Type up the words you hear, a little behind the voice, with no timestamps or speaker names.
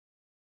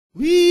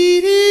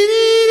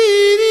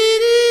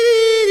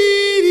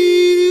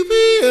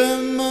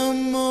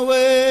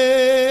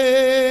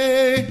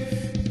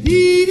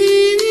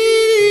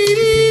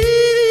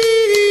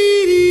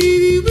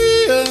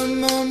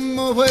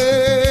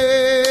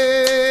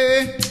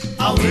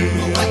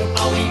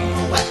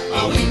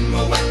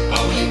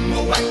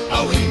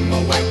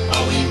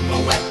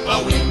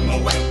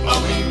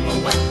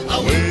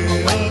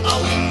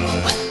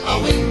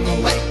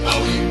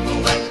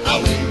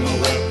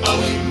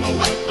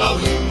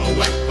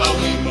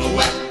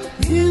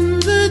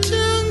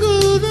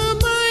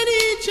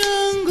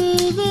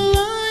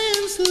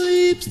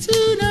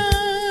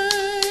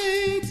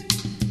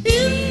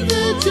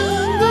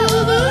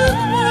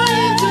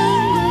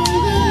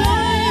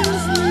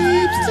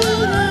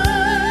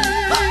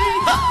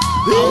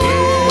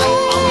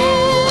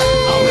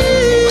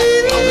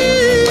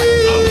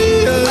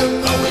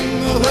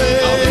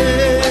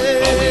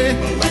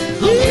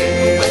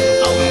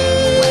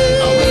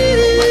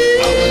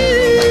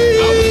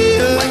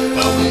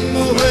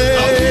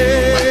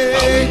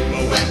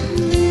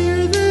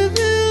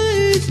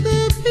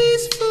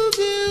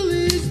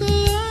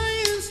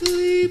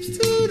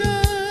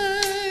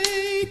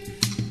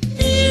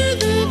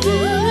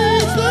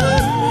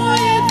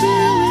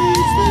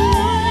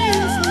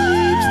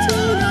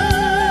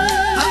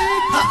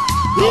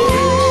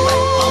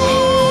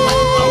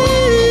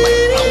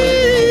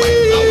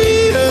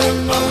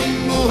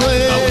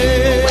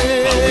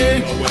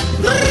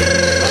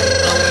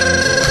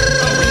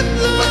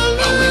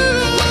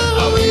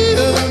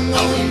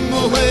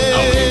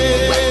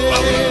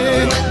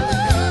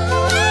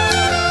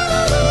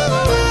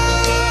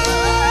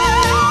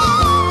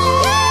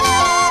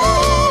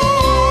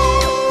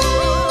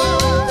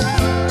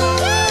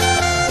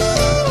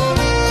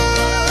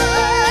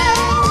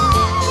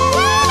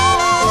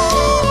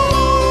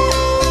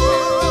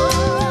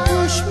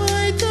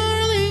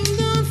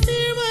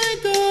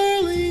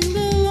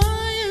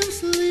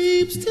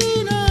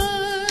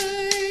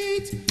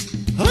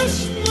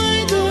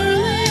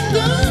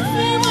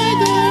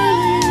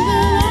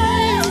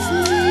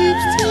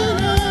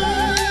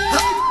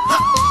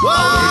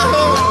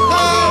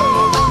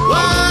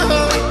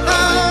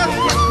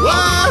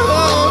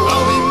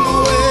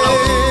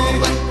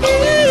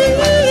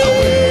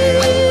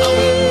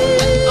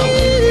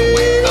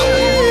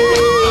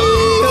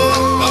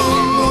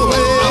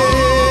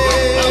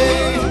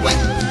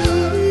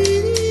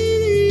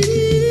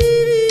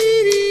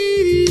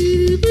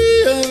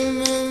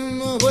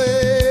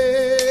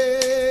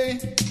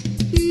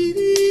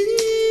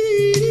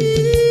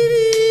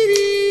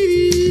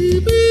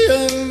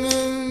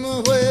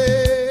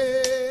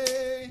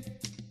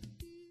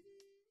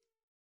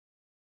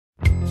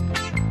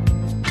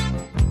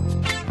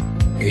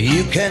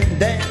You can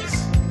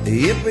dance,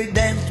 if we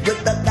dance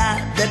with the guy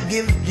that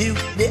gives you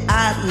the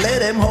eye,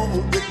 let him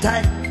hold you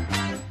tight.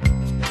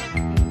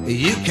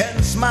 You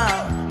can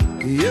smile,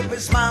 if we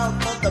smile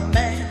for the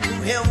man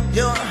who held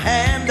your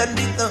hand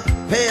underneath the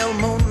pale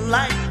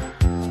moonlight.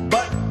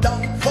 But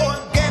don't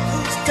forget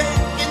who's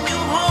taking you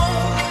home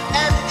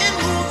and in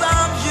whose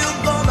arms you're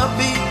gonna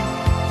be.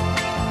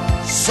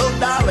 So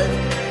darling,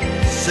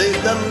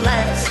 save the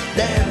last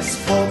dance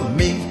for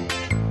me.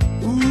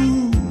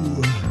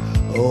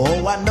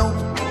 Oh, I know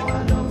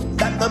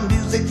that the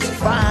music's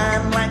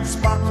fine, like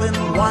sparkling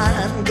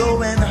wine.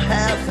 Go and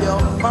have your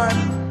fun,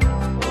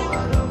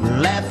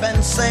 laugh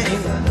and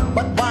sing.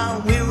 But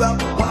while we're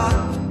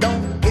apart,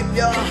 don't give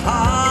your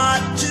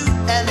heart to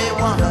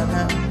anyone.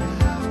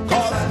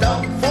 Cause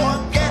don't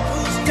forget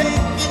who's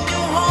taking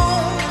you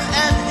home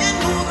and in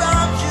whose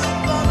arms you're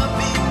gonna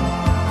be.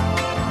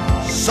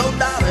 So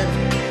darling,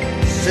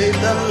 save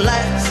the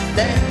last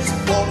dance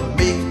for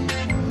me.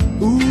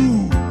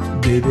 Ooh,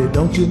 baby,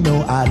 don't you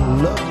know I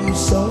love you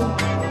so?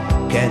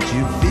 Can't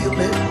you feel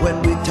it when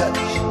we touch?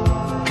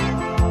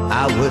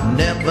 I would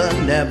never,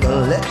 never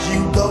let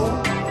you go.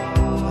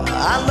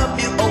 I love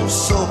you oh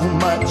so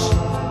much.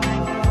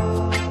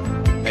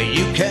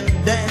 You can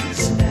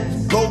dance,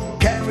 go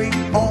carry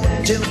on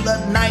till the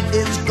night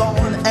is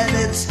gone and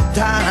it's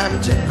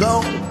time to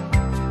go.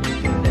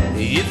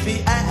 If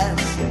he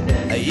asks,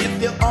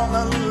 if you're all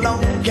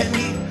alone, can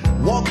he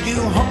walk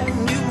you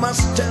home? You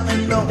must tell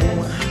him no.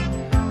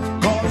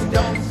 Cause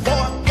don't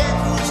forget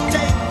who's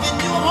taking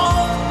you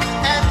home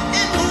and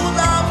in whose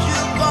arms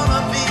you're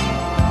gonna be.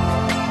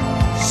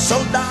 So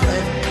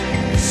darling,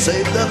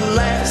 save the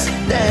last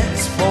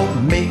dance for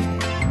me.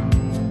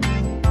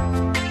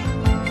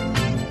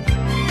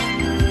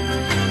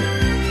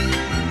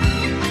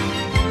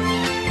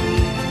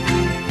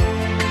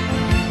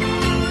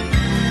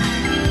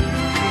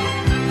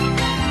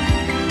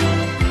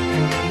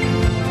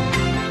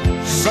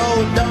 So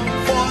don't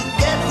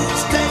forget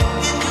who's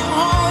taking you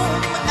home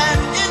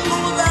and in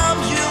whose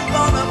arms you're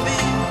gonna be.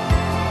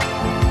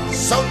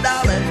 So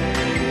darling,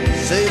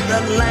 save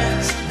the last